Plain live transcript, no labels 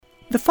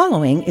The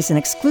following is an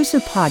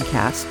exclusive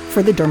podcast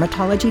for the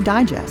Dermatology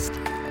Digest.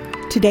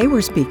 Today we're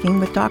speaking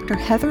with Dr.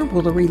 Heather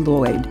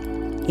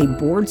Woolery-Lloyd, a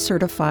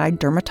board-certified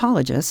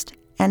dermatologist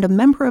and a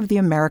member of the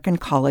American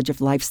College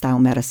of Lifestyle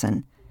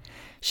Medicine.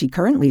 She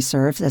currently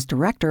serves as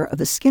director of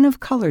the Skin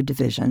of Color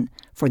Division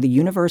for the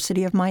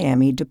University of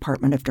Miami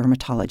Department of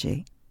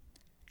Dermatology.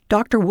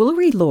 Dr.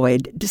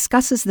 Woolery-Lloyd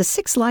discusses the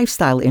 6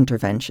 lifestyle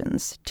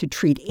interventions to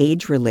treat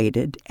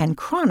age-related and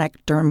chronic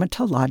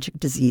dermatologic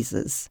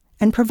diseases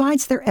and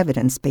provides their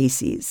evidence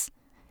bases.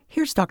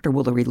 Here's Dr.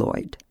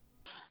 Woolery-Lloyd.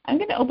 I'm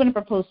going to open up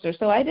a poster.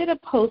 So I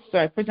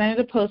presented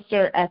a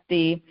poster at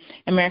the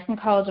American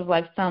College of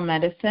Lifestyle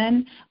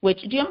Medicine, do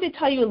you want me to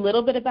tell you a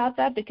little bit about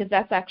that? Because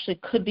that's actually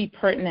could be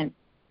pertinent.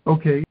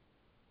 Okay.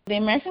 The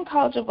American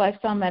College of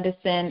Lifestyle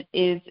Medicine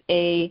is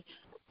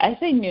I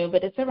say new,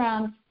 but it's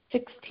around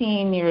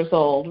 16 years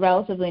old,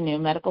 relatively new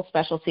medical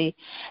specialty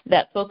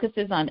that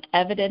focuses on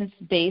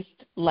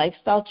evidence-based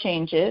lifestyle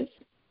changes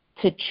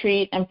to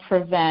treat and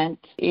prevent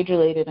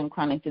age-related and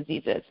chronic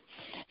diseases.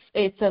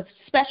 It's a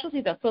specialty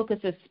that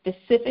focuses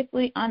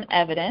specifically on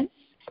evidence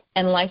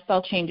and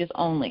lifestyle changes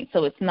only.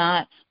 So it's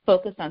not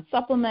focused on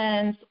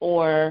supplements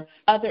or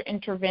other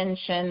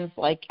interventions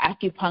like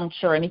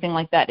acupuncture or anything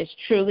like that. It's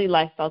truly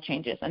lifestyle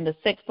changes. And the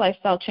 6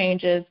 lifestyle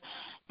changes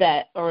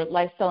or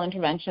lifestyle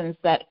interventions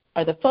that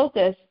are the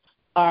focus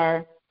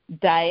are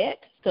diet,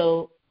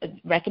 so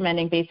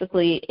recommending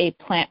basically a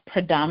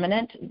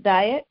plant-predominant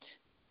diet,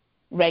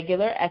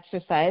 regular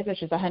exercise,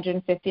 which is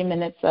 150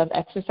 minutes of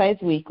exercise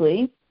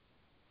weekly,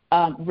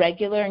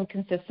 regular and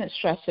consistent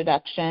stress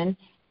reduction,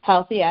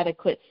 healthy,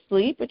 adequate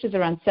sleep, which is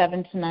around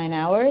 7 to 9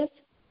 hours,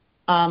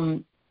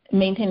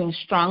 maintaining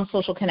strong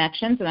social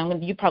connections,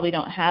 and you probably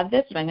don't have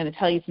this, but I'm going to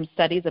tell you some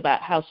studies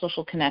about how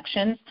social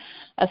connections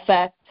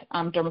affect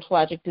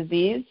dermatologic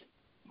disease,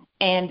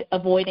 and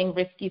avoiding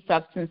risky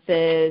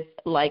substances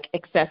like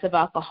excessive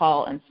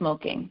alcohol and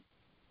smoking.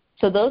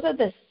 So those are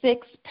the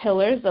 6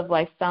 pillars of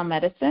lifestyle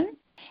medicine.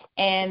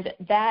 And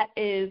that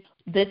is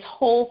this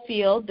whole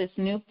field, this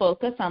new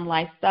focus on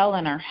lifestyle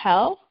and our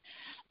health.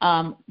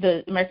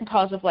 The American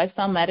College of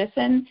Lifestyle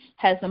Medicine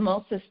has the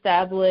most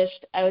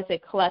established, I would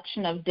say,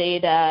 collection of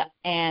data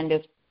and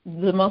is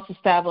the most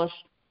established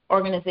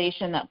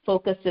organization that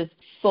focuses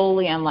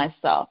solely on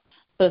lifestyle.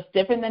 So it's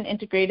different than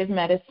integrative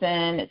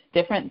medicine. It's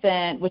different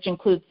than, which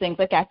includes things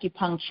like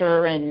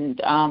acupuncture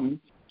and,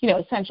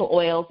 essential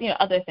oils,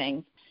 other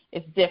things.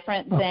 It's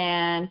different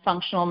than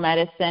functional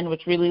medicine,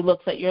 which really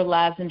looks at your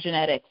labs and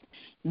genetics.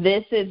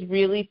 This is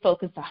really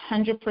focused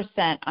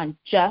 100% on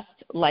just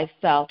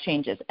lifestyle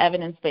changes,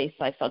 evidence-based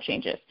lifestyle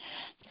changes.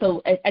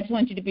 So I just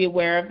want you to be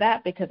aware of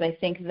that because I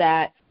think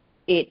that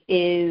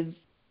it's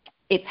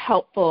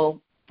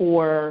helpful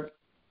for,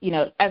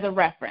 as a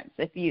reference.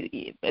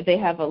 They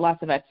have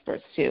lots of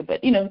experts too. But,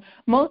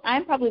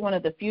 I'm probably one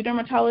of the few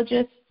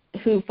dermatologists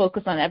who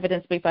focus on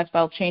evidence-based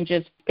lifestyle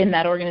changes in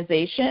that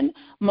organization.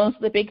 Most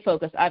of the big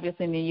focus,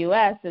 obviously, in the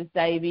U.S. is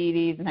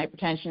diabetes and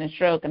hypertension and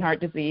stroke and heart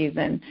disease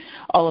and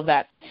all of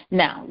that.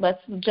 Now, let's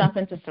jump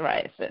into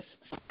psoriasis.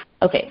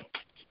 Okay,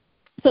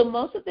 so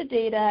most of the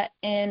data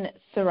in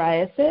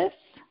psoriasis,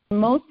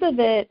 most of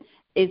it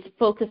is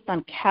focused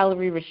on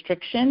calorie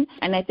restriction,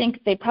 and I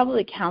think they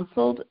probably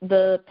counseled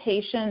the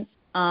patients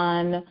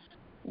on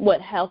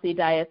what healthy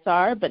diets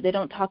are, but they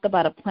don't talk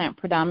about a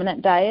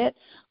plant-predominant diet,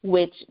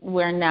 which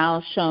we're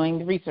now showing,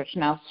 the research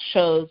now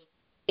shows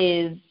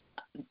is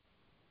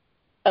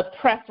a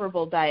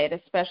preferable diet,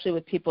 especially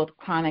with people with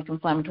chronic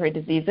inflammatory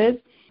diseases.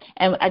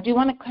 And I do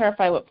want to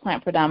clarify what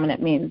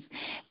plant-predominant means.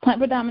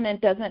 Plant-predominant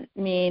doesn't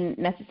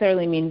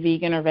necessarily mean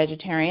vegan or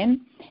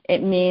vegetarian.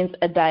 It means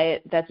a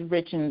diet that's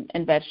rich in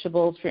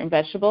vegetables, fruit and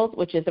vegetables,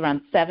 which is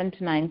around 7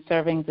 to 9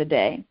 servings a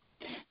day.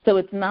 So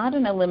it's not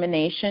an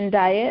elimination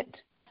diet,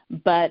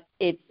 but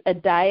it's a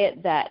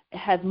diet that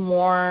has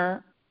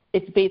more,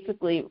 it's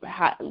basically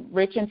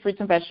rich in fruits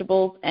and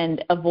vegetables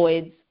and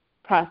avoids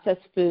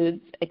processed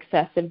foods,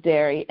 excessive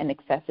dairy, and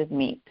excessive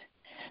meat.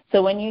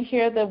 So when you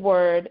hear the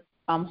word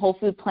whole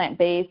food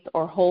plant-based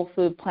or whole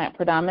food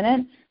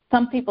plant-predominant,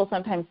 some people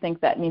sometimes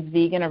think that means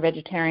vegan or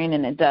vegetarian,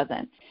 and it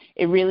doesn't.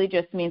 It really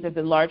just means there's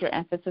a larger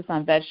emphasis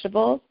on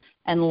vegetables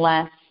and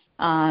less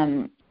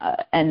on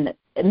and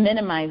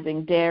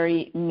minimizing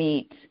dairy,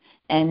 meat,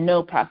 and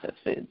no processed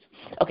foods.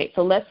 Okay,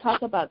 so let's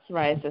talk about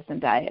psoriasis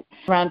and diet.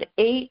 Around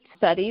 8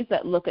 studies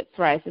that look at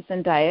psoriasis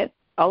and diet.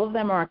 All of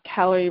them are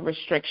calorie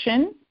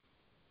restriction,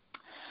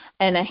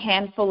 and a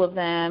handful of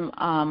them,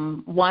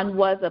 one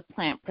was a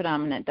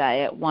plant-predominant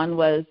diet, one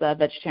was a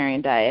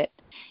vegetarian diet,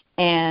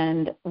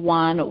 and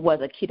one was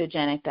a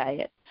ketogenic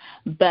diet.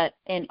 But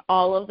in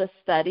all of the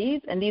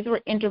studies, and these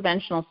were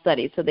interventional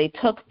studies, so they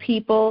took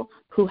people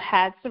who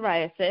had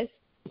psoriasis.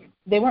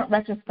 They weren't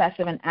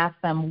retrospective and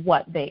asked them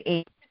what they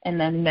ate and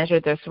then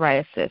measured their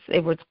psoriasis.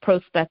 It was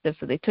prospective,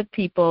 so they took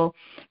people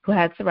who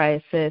had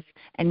psoriasis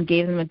and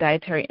gave them a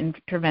dietary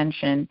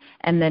intervention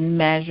and then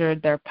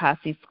measured their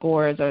PASI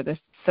scores or the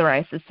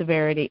psoriasis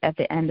severity at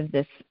the end of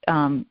this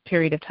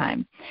period of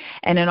time.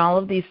 And in all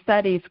of these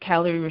studies,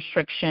 calorie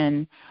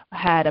restriction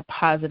had a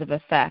positive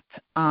effect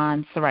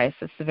on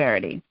psoriasis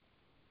severity.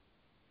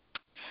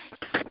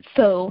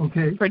 So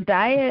for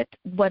diet,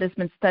 what has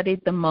been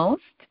studied the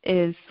most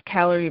is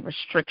calorie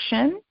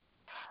restriction.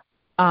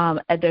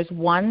 There's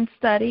one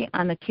study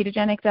on the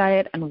ketogenic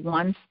diet and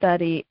one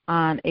study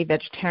on a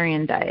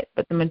vegetarian diet,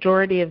 but the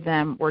majority of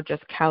them were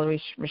just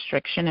calorie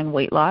restriction and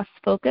weight loss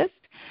focused.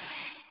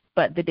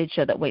 But they did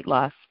show that weight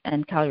loss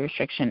and calorie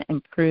restriction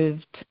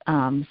improved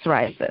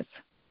psoriasis.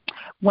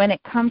 When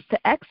it comes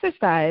to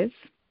exercise,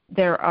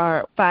 there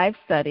are 5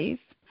 studies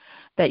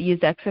that use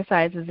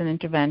exercise as an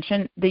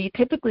intervention. They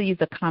typically use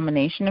a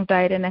combination of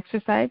diet and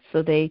exercise,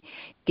 so they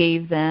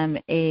gave them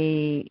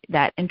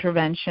that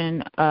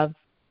intervention of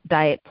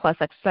diet plus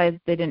exercise.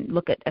 They didn't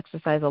look at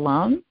exercise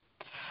alone.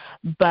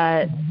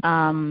 But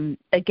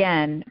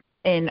again,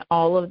 in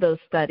all of those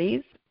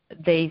studies,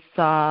 they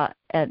saw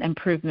an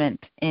improvement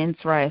in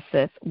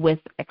psoriasis with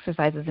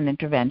exercise as an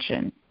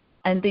intervention.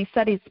 And these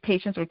studies,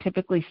 patients were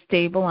typically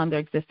stable on their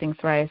existing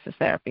psoriasis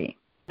therapy.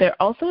 There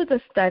also is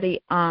a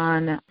study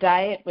on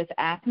diet with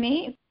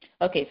acne.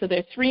 Okay, so there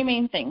are 3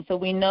 main things. So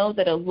we know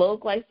that a low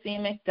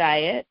glycemic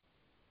diet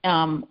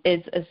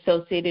is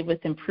associated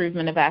with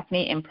improvement of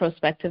acne in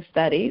prospective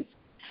studies.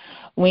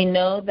 We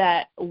know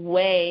that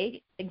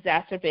whey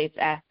exacerbates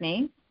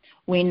acne.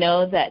 We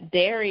know that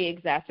dairy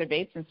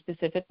exacerbates, and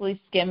specifically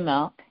skim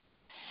milk.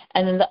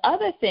 And then the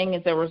other thing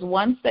is there was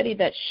one study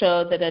that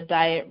showed that a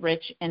diet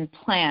rich in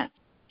plants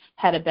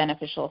had a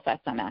beneficial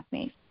effect on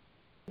acne.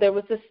 There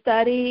was a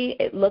study,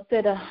 it looked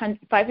at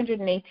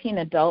 518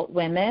 adult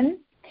women,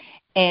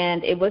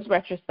 and it was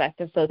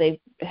retrospective, so they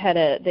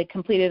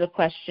completed a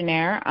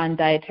questionnaire on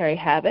dietary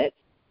habits,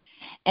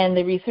 and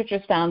the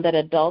researchers found that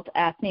adult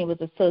acne was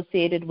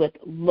associated with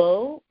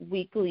low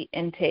weekly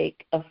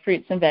intake of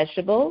fruits and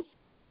vegetables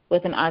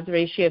with an odds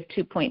ratio of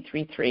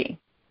 2.33,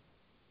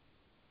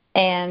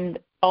 and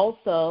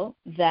also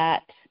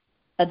that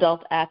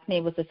adult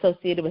acne was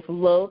associated with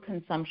low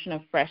consumption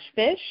of fresh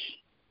fish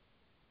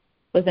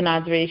with an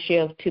odds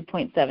ratio of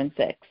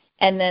 2.76.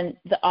 And then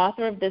the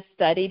author of this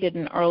study did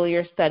an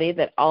earlier study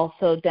that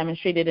also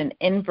demonstrated an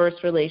inverse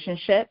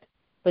relationship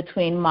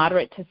between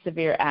moderate to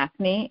severe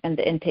acne and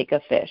the intake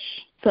of fish.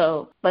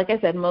 So, like I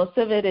said, most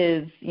of it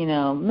is,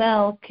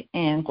 milk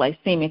and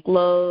glycemic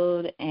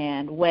load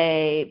and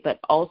whey, but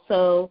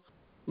also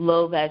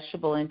low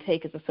vegetable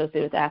intake is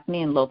associated with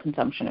acne and low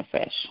consumption of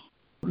fish.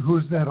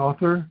 Who's that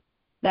author?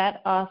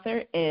 That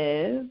author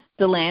is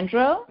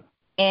Delandro,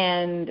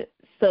 and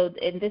so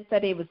in this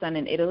study, it was done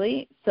in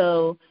Italy.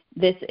 So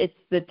it's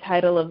the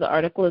title of the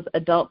article is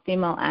Adult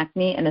Female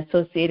Acne and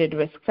Associated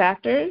Risk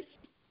Factors,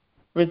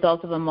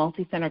 Results of a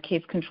Multi-Center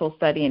Case Control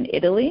Study in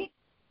Italy.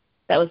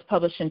 That was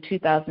published in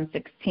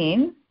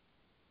 2016.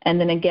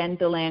 And then again,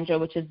 Delandro,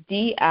 which is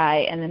D-I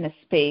and then a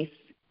space,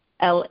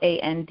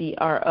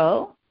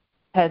 Landro,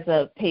 has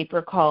a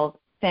paper called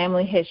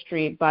Family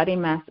History, Body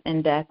Mass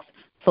Index,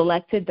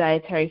 Selected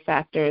Dietary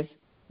Factors,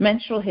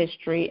 Menstrual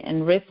History,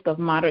 and Risk of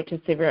Moderate to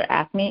Severe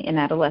Acne in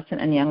Adolescent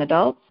and Young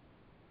Adults.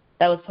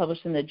 That was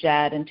published in the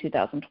JAD in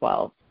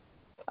 2012.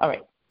 All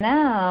right.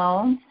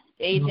 Now,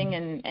 aging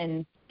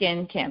and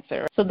skin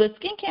cancer. So the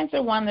skin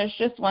cancer one, there's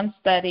just one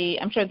study.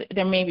 I'm sure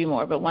there may be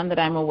more, but one that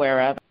I'm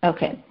aware of.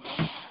 Okay.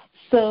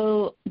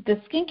 So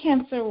the skin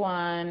cancer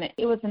one,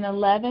 it was an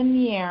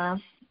 11-year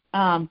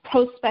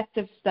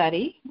prospective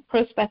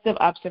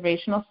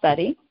observational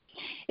study.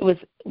 It was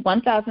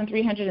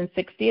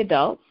 1,360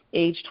 adults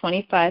aged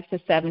 25 to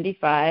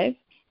 75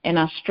 in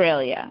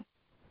Australia,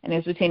 and it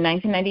was between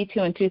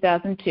 1992 and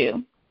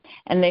 2002.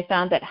 And they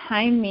found that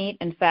high meat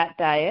and fat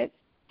diets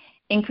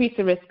increase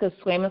the risk of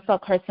squamous cell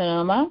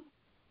carcinoma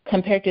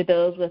compared to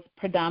those with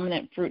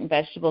predominant fruit and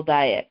vegetable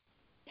diet.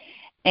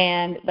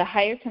 And the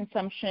higher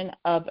consumption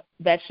of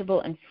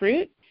vegetable and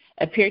fruit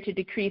appeared to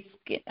decrease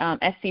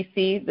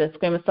SCC, the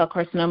squamous cell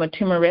carcinoma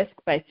tumor risk,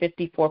 by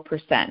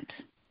 54%.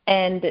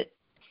 And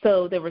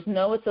so there was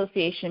no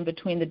association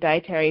between the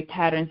dietary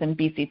patterns and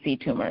BCC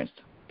tumors,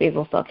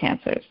 basal cell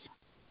cancers.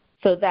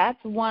 So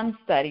that's one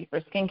study for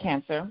skin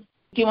cancer.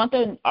 Do you want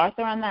the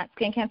author on that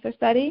skin cancer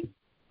study?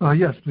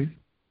 Yes, please.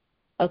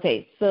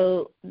 Okay,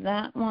 so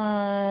that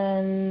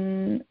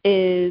one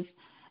is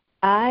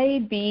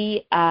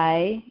Ibieele.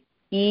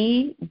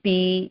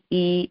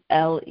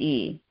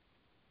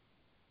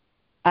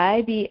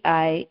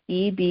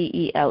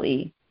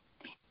 Ibieele.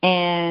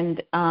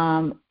 And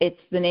it's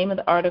the name of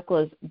the article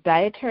is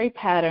Dietary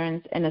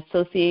Patterns in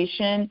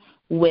Association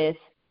with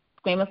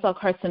Squamous Cell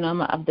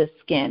Carcinoma of the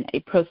Skin,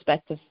 a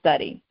Prospective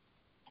Study.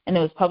 And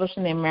it was published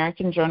in the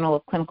American Journal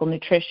of Clinical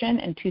Nutrition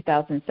in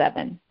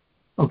 2007.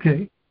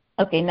 Okay.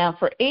 Okay, now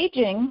for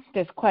aging,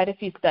 there's quite a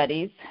few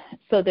studies.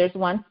 So there's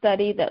one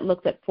study that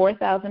looked at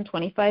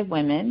 4,025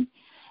 women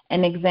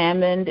and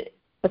examined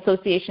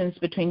associations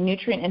between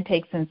nutrient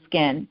intakes and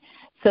skin.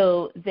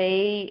 So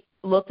they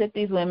looked at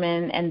these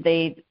women and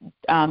they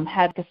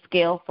had a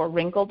scale for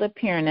wrinkled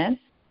appearance,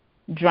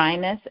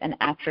 dryness, and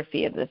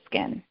atrophy of the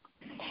skin.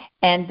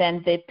 And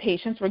then the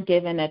patients were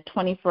given a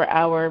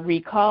 24-hour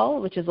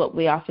recall, which is what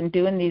we often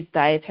do in these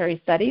dietary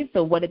studies.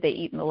 So what did they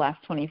eat in the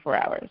last 24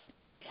 hours?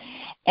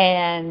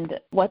 And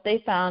what they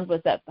found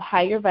was that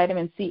higher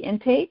vitamin C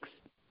intakes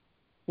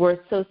were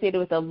associated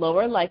with a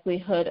lower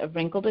likelihood of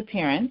wrinkled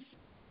appearance.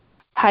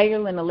 Higher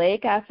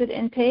linoleic acid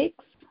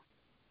intakes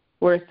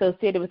were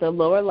associated with a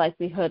lower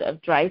likelihood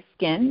of dry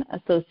skin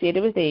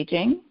associated with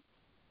aging.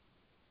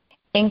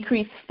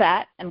 Increased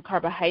fat and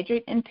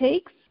carbohydrate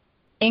intakes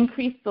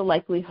increased the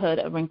likelihood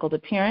of wrinkled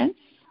appearance.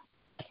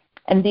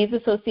 And these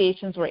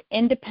associations were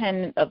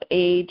independent of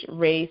age,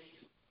 race,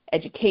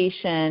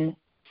 education,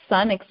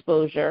 sun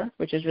exposure,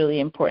 which is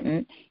really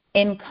important,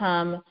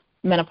 income,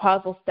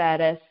 menopausal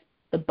status,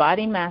 the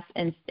body mass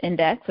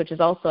index, which is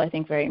also, I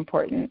think, very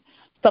important,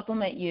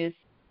 supplement use,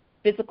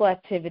 physical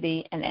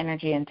activity, and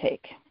energy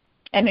intake.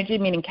 Energy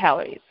meaning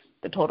calories,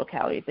 the total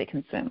calories they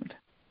consumed.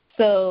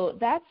 So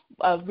that's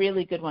a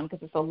really good one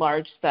because it's a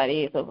large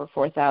study. It's over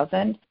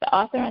 4,000. The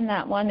author on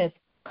that one is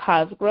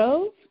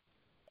Cosgrove.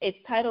 Its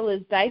title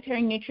is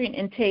Dietary Nutrient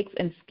Intakes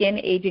and Skin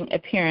Aging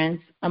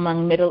Appearance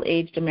Among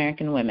Middle-Aged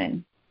American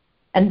Women.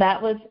 And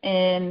that was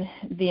in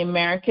the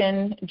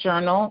American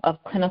Journal of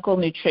Clinical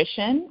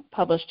Nutrition,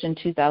 published in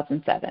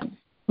 2007.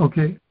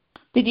 Okay.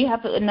 Did you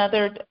have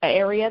another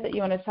area that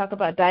you want to talk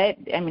about diet?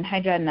 I mean,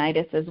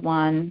 hidradenitis is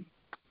one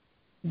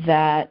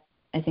that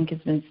I think has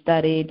been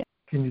studied.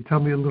 Can you tell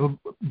me a little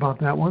about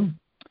that one?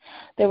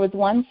 There was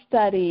one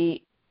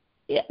study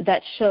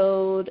that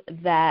showed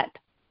that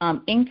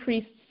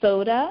increased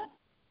soda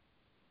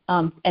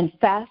and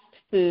fast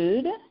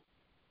food,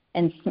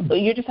 and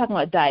you're just talking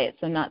about diet,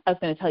 so not, I was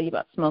going to tell you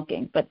about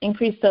smoking, but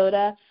increased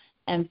soda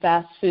and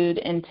fast food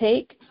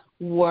intake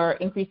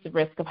increased the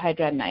risk of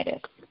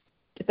hidradenitis.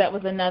 That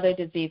was another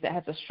disease that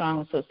has a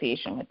strong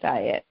association with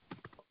diet.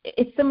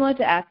 It's similar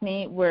to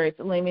acne, where it's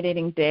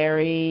eliminating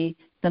dairy,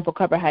 simple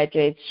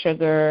carbohydrates,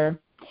 sugar.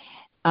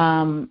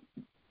 And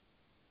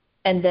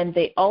then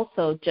they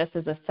also, just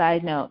as a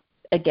side note,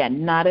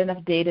 again, not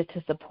enough data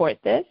to support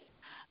this,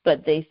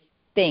 but they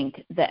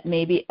think that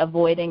maybe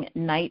avoiding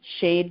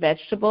nightshade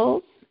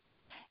vegetables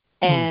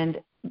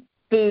and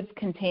foods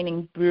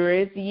containing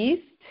brewer's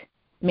yeast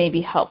may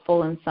be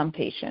helpful in some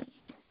patients.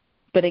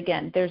 But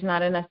again, there's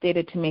not enough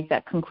data to make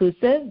that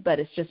conclusive, but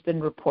it's just been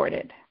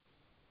reported.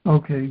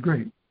 Okay,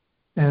 great.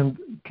 And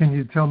can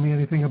you tell me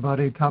anything about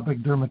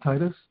atopic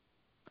dermatitis?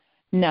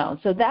 No.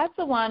 So that's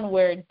the one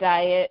where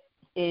diet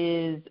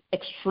is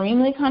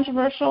extremely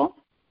controversial,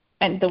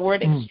 and the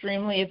word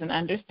extremely is an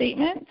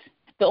understatement.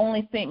 The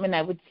only statement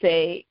I would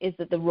say is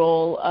that the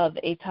role of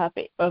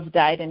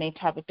diet in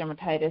atopic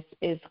dermatitis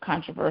is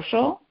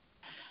controversial.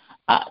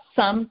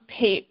 Some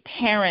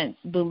parents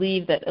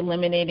believe that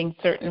eliminating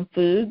certain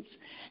foods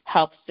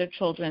helps their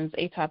children's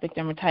atopic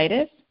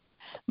dermatitis,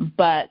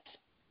 but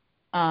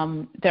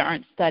there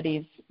aren't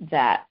studies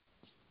that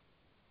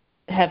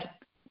have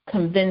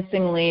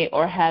convincingly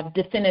or have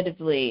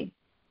definitively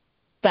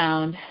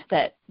found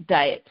that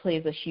diet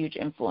plays a huge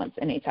influence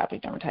in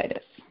atopic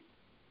dermatitis.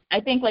 I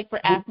think, like for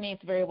acne,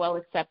 it's very well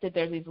accepted.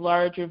 There's these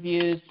large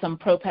reviews, some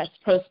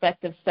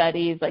prospective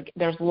studies. Like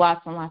there's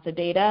lots and lots of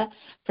data.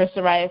 For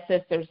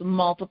psoriasis, there's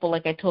multiple,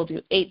 like I told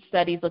you, 8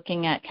 studies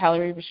looking at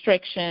calorie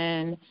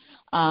restriction.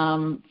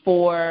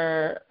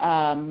 For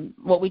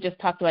what we just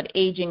talked about,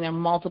 aging, there are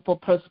multiple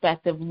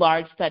prospective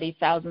large studies,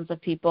 thousands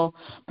of people.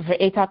 But for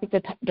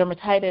atopic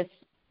dermatitis,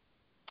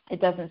 it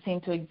doesn't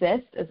seem to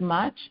exist as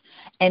much,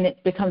 and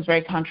it becomes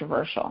very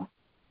controversial.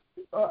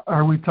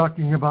 Are we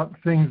talking about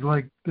things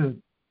like the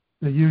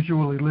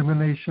usual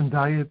elimination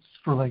diets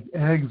for like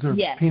eggs or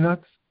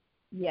peanuts?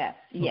 Yes.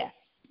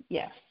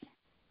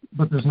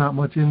 But there's not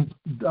much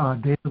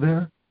data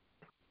there?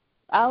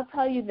 I'll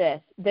tell you this.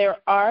 There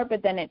are,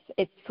 but then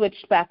it's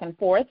switched back and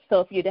forth.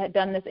 So if you'd had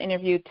done this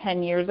interview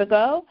 10 years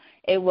ago,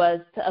 it was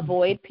to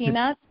avoid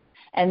peanuts.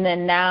 And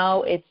then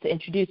now it's to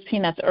introduce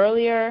peanuts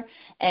earlier.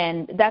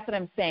 And that's what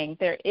I'm saying.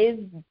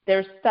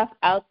 There's stuff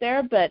out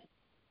there, but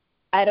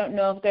I don't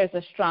know if there's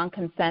a strong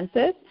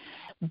consensus.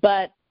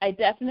 But I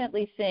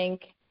definitely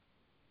think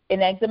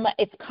in eczema,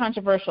 it's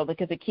controversial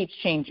because it keeps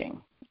changing.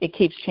 It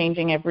keeps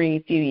changing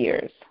every few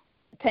years.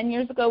 10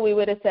 years ago, we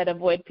would have said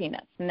avoid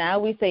peanuts. Now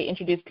we say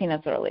introduce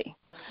peanuts early.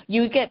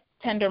 You would get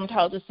 10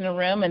 dermatologists in a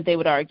room, and they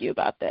would argue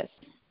about this.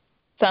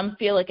 Some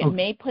feel like it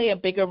may play a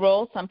bigger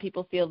role. Some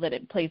people feel that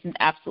it plays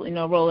absolutely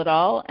no role at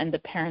all, and the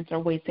parents are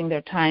wasting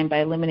their time by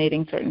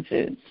eliminating certain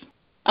foods,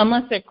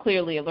 unless they're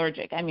clearly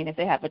allergic. I mean, if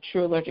they have a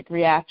true allergic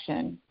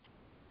reaction.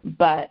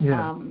 But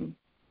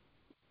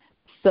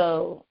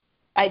so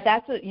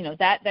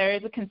there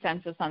is a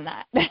consensus on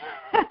that.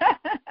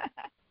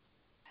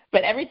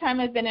 But every time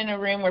I've been in a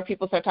room where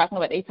people start talking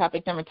about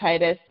atopic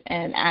dermatitis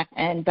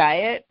and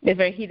diet, there's a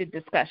very heated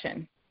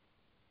discussion.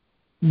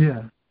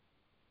 Yeah.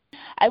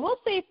 I will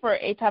say for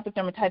atopic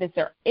dermatitis,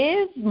 there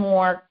is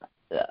more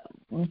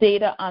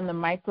data on the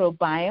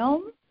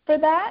microbiome for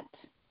that.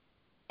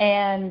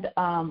 And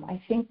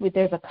I think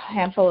there's a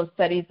handful of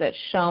studies that's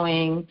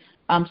showing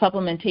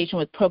supplementation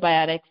with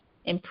probiotics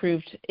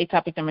improved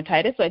atopic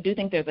dermatitis. So I do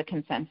think there's a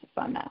consensus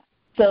on that.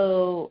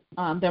 So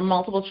there are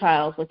multiple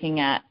trials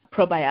looking at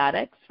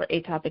probiotics for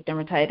atopic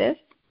dermatitis.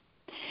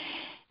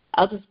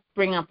 I'll just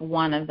bring up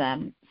one of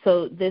them.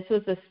 So this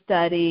was a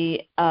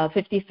study of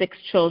 56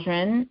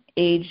 children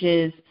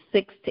ages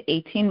 6 to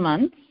 18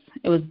 months.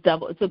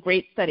 It's a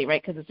great study,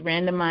 right, because it's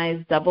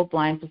randomized,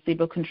 double-blind,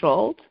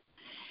 placebo-controlled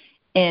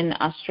in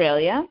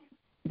Australia.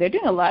 They're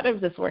doing a lot of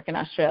this work in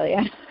Australia.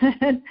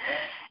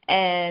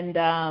 And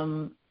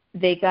the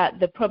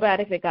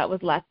probiotic they got was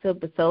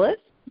lactobacillus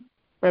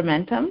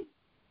fermentum.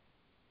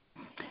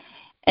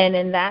 And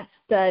in that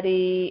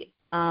study,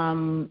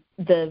 the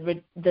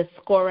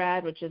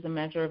SCORAD, which is a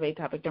measure of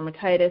atopic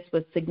dermatitis,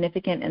 was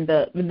significant in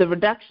the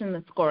reduction in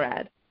the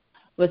SCORAD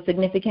was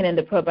significant in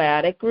the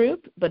probiotic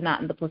group, but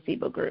not in the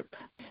placebo group.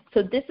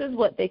 So this is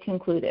what they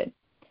concluded.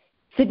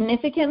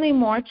 Significantly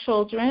more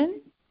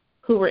children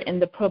who were in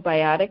the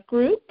probiotic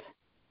group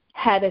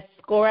had a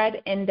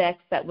SCORAD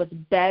index that was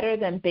better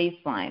than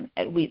baseline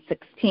at week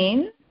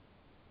 16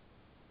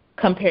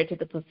 compared to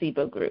the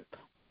placebo group.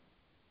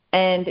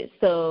 And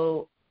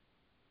so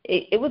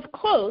it was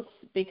close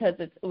because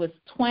it was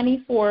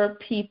 24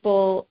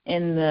 people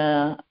in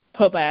the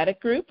probiotic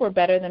group were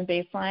better than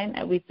baseline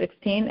at week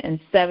 16 and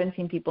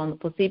 17 people in the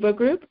placebo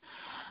group,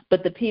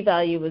 but the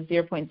p-value was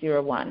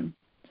 0.01.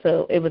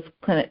 So it was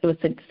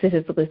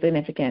statistically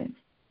significant.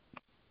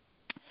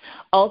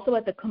 Also,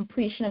 at the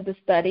completion of the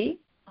study,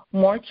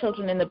 more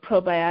children in the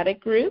probiotic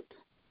group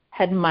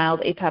had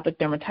mild atopic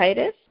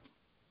dermatitis,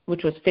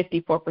 which was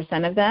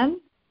 54% of them,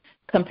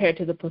 compared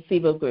to the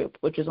placebo group,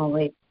 which was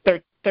only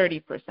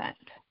 30%.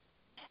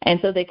 And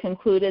so they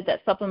concluded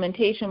that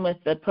supplementation with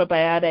the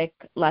probiotic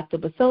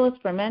lactobacillus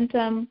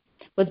fermentum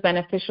was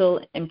beneficial,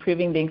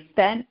 improving the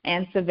extent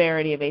and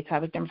severity of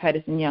atopic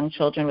dermatitis in young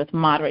children with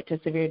moderate to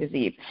severe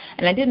disease.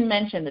 And I didn't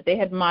mention that they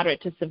had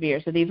moderate to severe,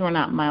 so these were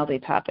not mild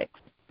atopics.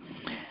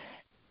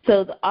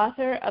 So the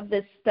author of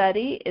this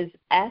study is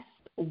S.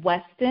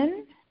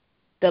 Weston,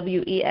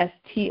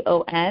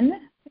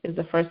 W-E-S-T-O-N, is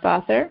the first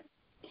author.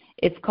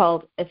 It's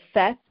called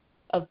Effects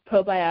of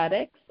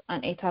Probiotics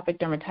on Atopic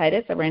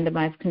Dermatitis, a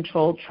randomized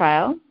controlled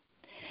trial,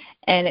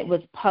 and it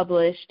was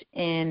published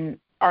in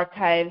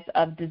Archives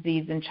of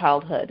Disease in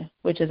Childhood,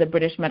 which is a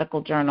British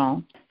medical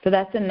journal. So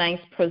that's a nice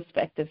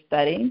prospective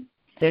study.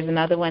 There's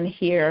another one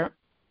here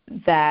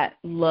that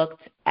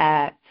looked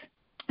at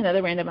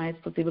another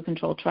randomized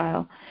placebo-controlled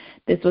trial.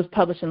 This was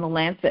published in The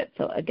Lancet,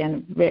 so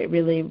again,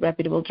 really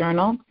reputable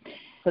journal.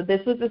 So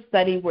this was a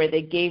study where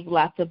they gave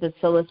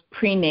lactobacillus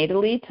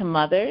prenatally to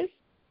mothers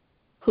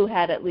who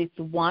had at least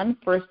one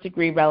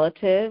first-degree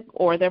relative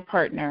or their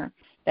partner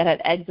that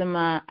had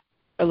eczema,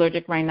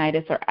 allergic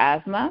rhinitis, or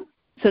asthma.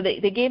 So they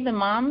gave the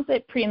moms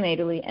it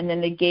prenatally, and then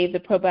they gave the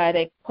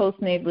probiotic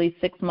postnatally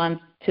 6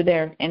 months to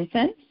their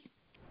infants.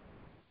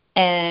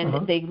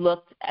 And they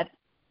looked at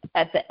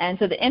the end.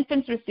 So the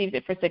infants received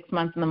it for 6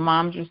 months, and the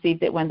moms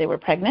received it when they were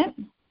pregnant.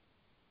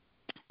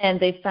 And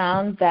they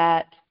found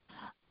that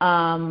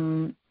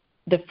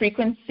the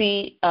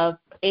frequency of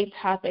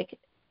atopic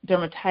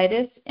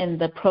dermatitis in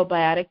the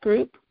probiotic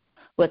group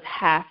was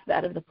half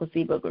that of the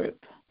placebo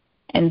group.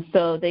 And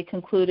so they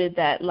concluded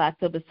that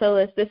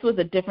lactobacillus, this was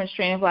a different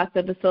strain of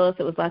lactobacillus.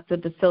 It was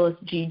lactobacillus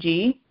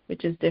GG,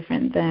 which is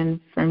different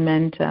than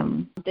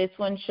fermentum. This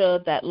one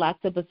showed that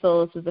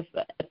lactobacillus was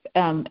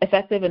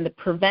effective in the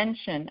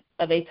prevention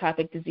of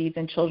atopic disease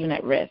in children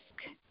at risk.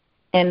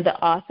 And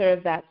the author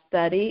of that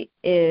study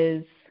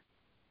is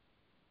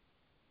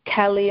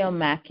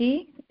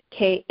Kaliomaki,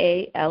 K-A-L-L-I-O-M-A-K-I,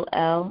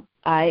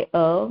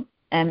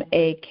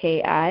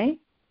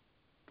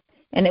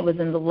 and it was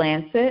in The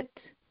Lancet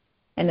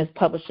and is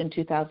published in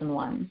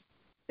 2001.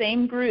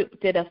 Same group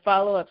did a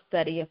follow-up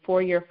study, a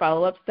 4-year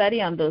follow-up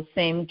study on those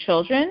same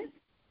children,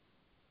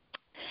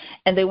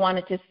 and they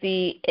wanted to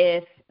see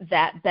if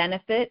that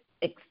benefit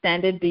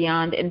extended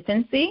beyond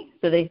infancy.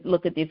 So they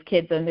looked at these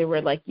kids and they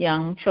were like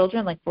young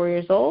children, like 4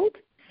 years old.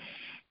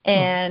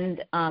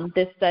 And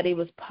this study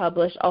was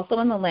published also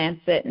in The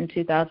Lancet in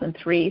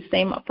 2003,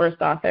 same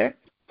first author.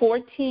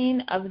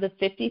 14 of the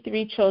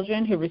 53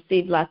 children who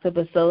received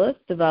lactobacillus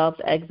developed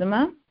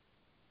eczema,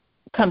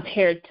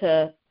 compared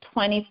to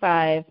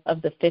 25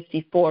 of the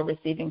 54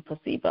 receiving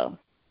placebo.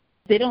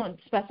 They don't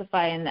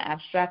specify in the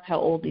abstract how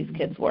old these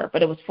kids were,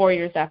 but it was 4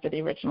 years after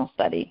the original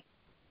study.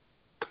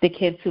 The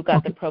kids who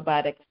got the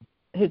probiotics,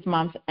 whose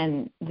moms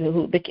and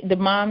the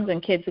moms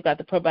and kids who got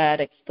the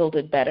probiotics still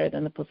did better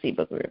than the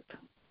placebo group.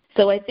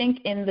 So I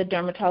think in the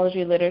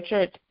dermatology literature,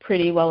 it's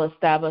pretty well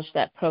established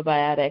that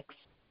probiotics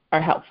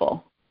are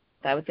helpful.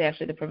 I would say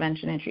actually the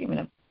prevention and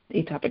treatment of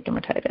atopic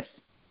dermatitis.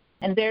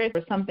 And there is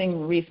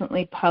something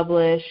recently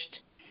published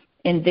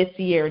in this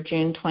year,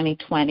 June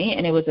 2020,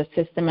 and it was a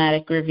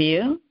systematic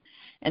review.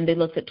 And they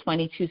looked at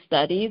 22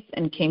 studies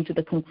and came to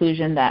the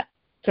conclusion that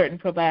certain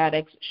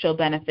probiotics show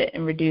benefit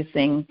in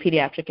reducing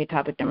pediatric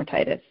atopic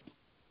dermatitis.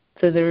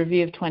 So the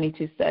review of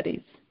 22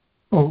 studies.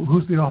 Oh,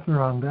 who's the author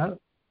on that?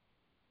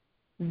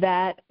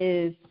 That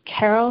is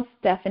Carol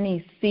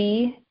Stephanie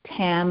C.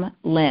 Tam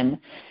Lim,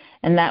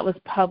 and that was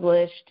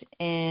published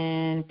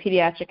in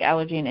Pediatric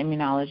Allergy and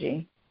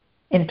Immunology.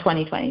 in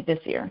 2020, this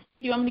year.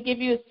 Do you want me to give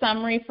you a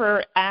summary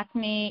for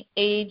acne,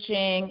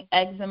 aging,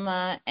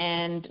 eczema,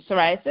 and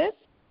psoriasis?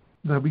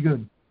 That'd be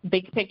good.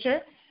 Big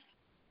picture?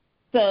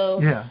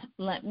 So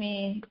let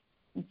me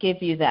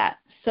give you that.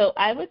 So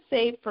I would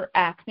say for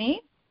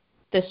acne,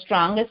 the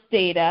strongest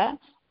data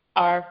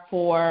are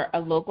for a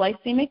low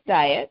glycemic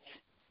diet,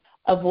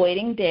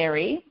 avoiding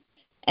dairy,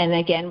 and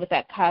again with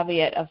that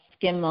caveat of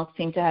skim milk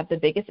seem to have the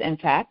biggest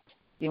impact.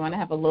 You want to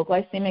have a low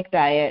glycemic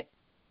diet,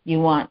 you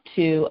want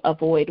to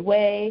avoid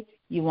whey,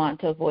 you want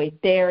to avoid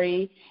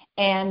dairy,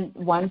 and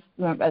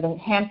a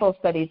handful of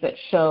studies that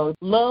showed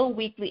low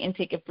weekly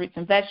intake of fruits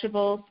and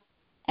vegetables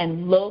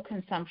and low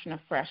consumption of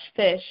fresh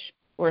fish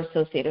were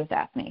associated with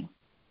acne.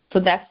 So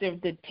that's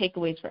the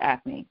takeaways for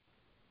acne.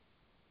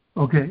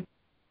 Okay.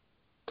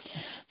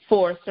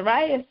 For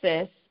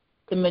psoriasis,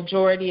 the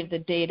majority of the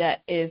data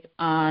is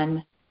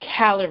on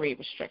calorie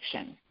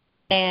restriction.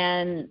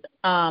 And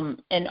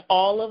in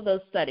all of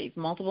those studies,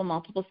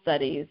 multiple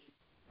studies,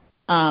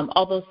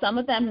 although some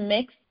of them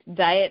mixed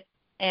diet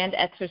and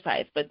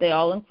exercise, but they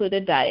all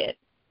included diet,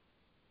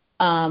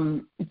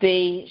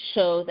 they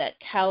show that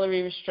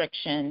calorie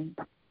restriction,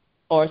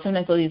 or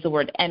sometimes they'll use the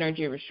word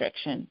energy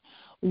restriction,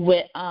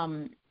 improves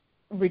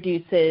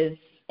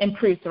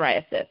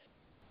psoriasis.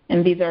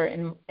 And these are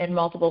in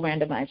multiple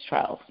randomized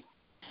trials.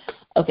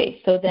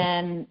 Okay, so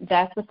then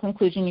that's the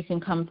conclusion you can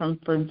come from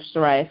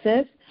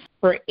psoriasis.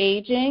 For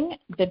aging,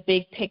 the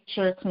big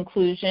picture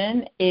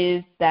conclusion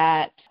is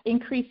that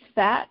increased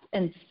fat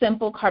and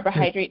simple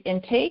carbohydrate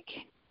intake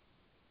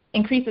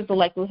increases the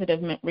likelihood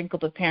of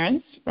wrinkled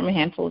appearance from a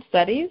handful of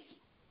studies.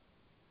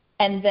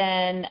 And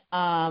then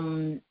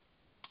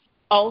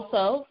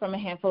also from a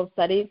handful of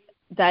studies,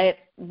 diet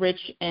rich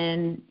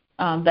in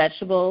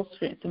vegetables,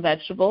 fruits and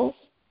vegetables,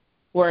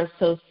 were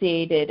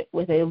associated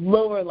with a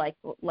lower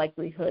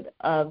likelihood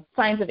of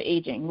signs of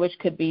aging, which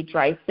could be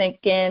dry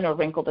skin or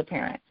wrinkled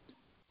appearance.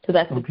 So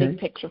that's the big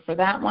picture for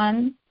that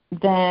one.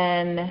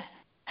 Then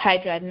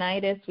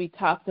hidradenitis we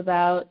talked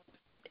about.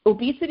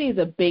 Obesity is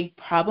a big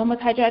problem with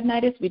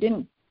hidradenitis. We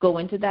didn't go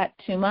into that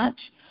too much,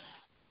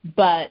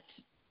 but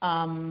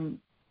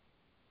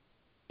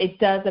it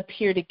does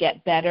appear to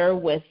get better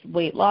with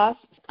weight loss.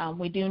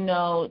 We do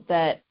know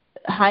that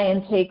high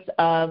intakes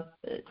of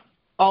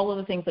all of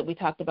the things that we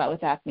talked about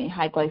with acne,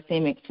 high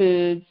glycemic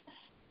foods,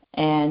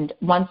 and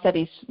one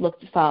study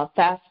saw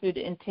fast food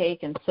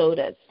intake and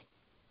sodas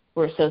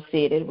were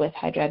associated with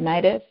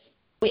hidradenitis.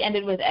 We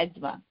ended with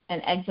eczema.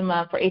 And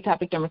eczema for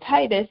atopic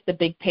dermatitis, the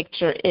big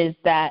picture is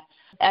that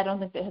I don't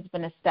think there has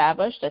been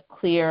established a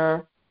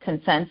clear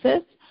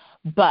consensus,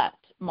 but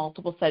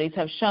multiple studies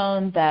have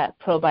shown that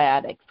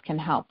probiotics can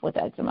help with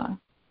eczema.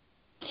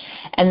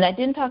 And I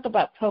didn't talk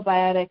about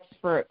probiotics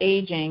for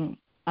aging.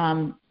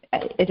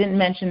 I didn't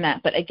mention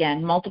that, but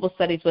again, multiple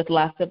studies with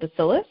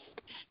lactobacillus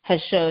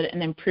has showed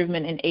an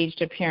improvement in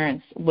aged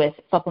appearance with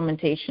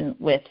supplementation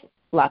with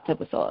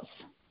lactobacillus.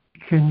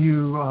 Can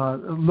you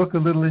look a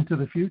little into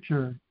the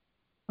future?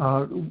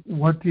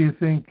 What do you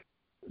think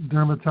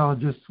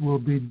dermatologists will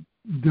be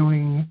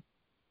doing,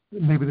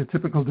 maybe the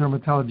typical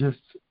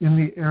dermatologists, in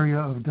the area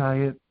of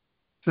diet,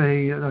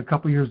 say a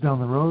couple years down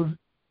the road?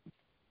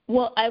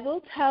 Well, I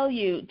will tell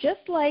you,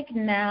 just like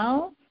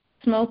now,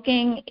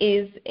 smoking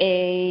is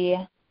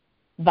a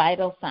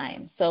vital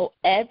sign. So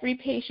every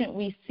patient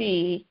we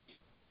see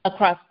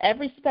across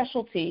every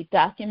specialty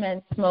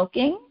documents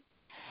smoking,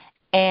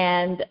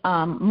 and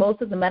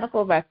most of the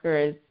medical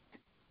records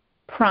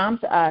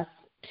prompt us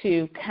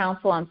to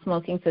counsel on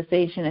smoking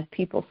cessation if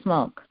people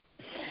smoke.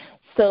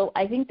 So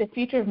I think the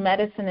future of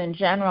medicine in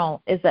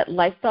general is that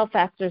lifestyle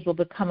factors will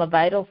become a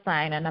vital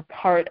sign and a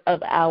part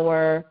of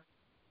our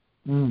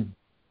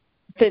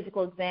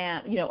physical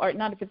exam, or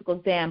not a physical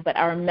exam, but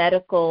our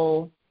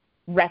medical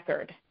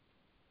record.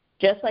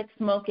 Just like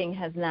smoking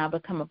has now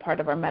become a part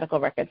of our medical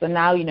records. And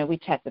now, we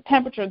check the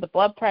temperature, the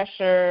blood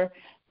pressure,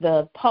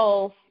 the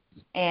pulse,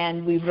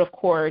 and we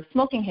record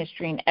smoking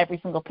history in every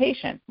single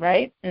patient,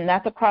 right? And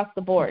that's across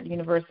the board,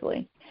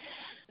 universally.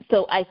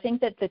 So I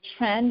think that the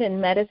trend in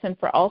medicine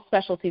for all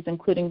specialties,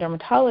 including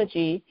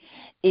dermatology,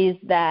 is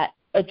that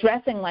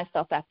addressing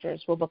lifestyle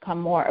factors will become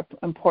more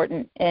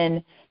important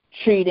in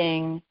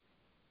treating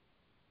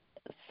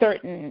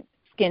certain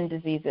skin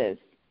diseases,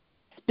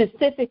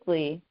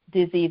 specifically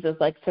diseases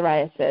like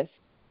psoriasis,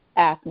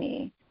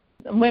 acne,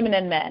 women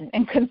and men,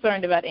 and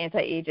concerned about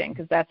anti-aging,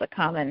 because that's a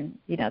common,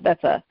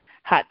 that's a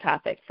hot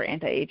topic for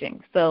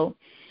anti-aging. So,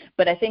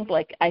 but I think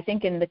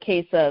in the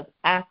case of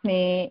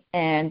acne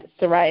and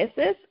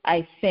psoriasis,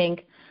 I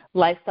think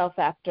lifestyle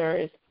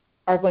factors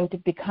are going to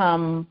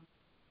become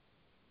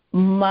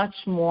much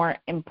more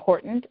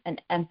important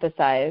and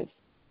emphasized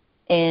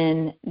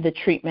in the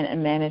treatment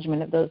and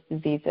management of those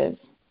diseases.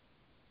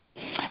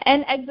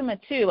 And eczema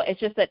too. It's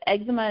just that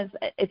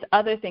it's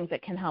other things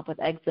that can help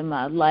with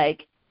eczema,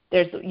 like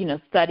there's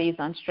studies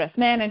on stress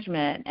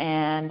management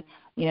and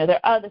there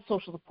are other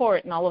social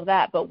support and all of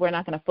that, but we're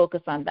not going to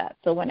focus on that.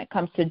 So when it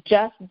comes to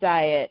just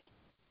diet,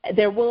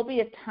 there will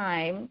be a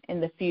time in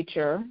the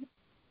future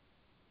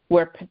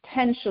where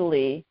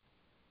potentially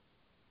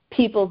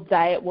people's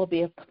diet will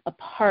be a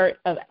part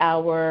of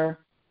our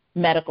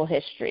medical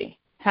history.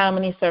 How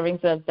many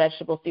servings of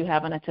vegetables do you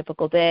have on a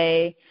typical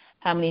day?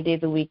 How many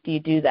days a week do you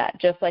do that?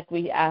 Just like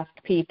we ask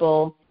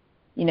people,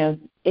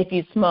 if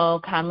you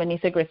smoke, how many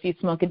cigarettes do you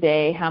smoke a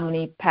day? How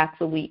many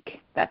packs a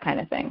week? That kind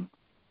of thing.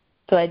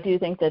 So I do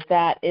think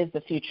that is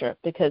the future,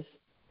 because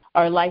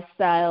our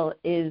lifestyle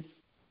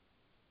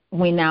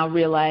we now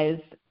realize,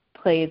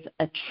 plays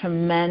a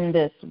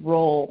tremendous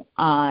role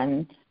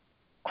on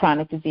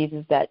chronic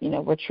diseases that,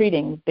 we're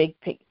treating, big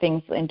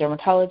things in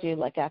dermatology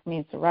like acne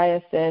and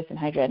psoriasis and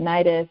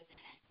hidradenitis,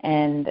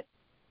 and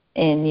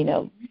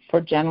for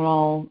the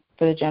general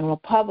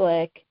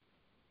public,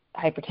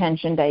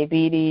 hypertension,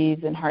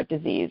 diabetes, and heart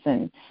disease.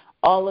 And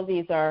all of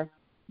these are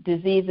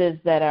diseases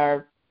that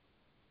are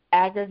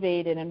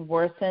aggravated and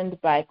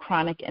worsened by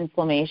chronic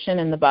inflammation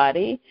in the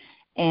body,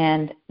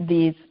 and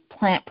these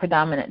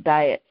plant-predominant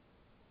diets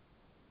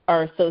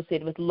are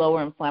associated with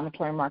lower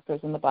inflammatory markers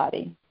in the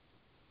body.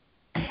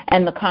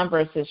 And the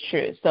converse is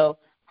true. So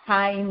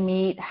high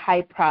meat,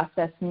 high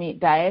processed meat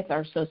diets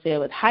are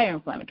associated with higher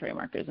inflammatory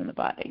markers in the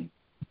body.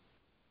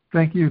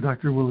 Thank you,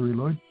 Dr.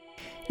 Woolery-Lloyd.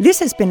 This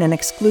has been an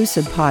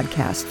exclusive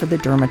podcast for the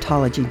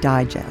Dermatology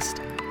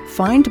Digest.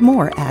 Find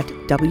more at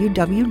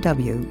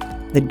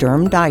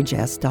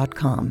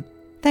www.thedermdigest.com.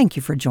 Thank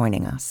you for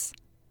joining us.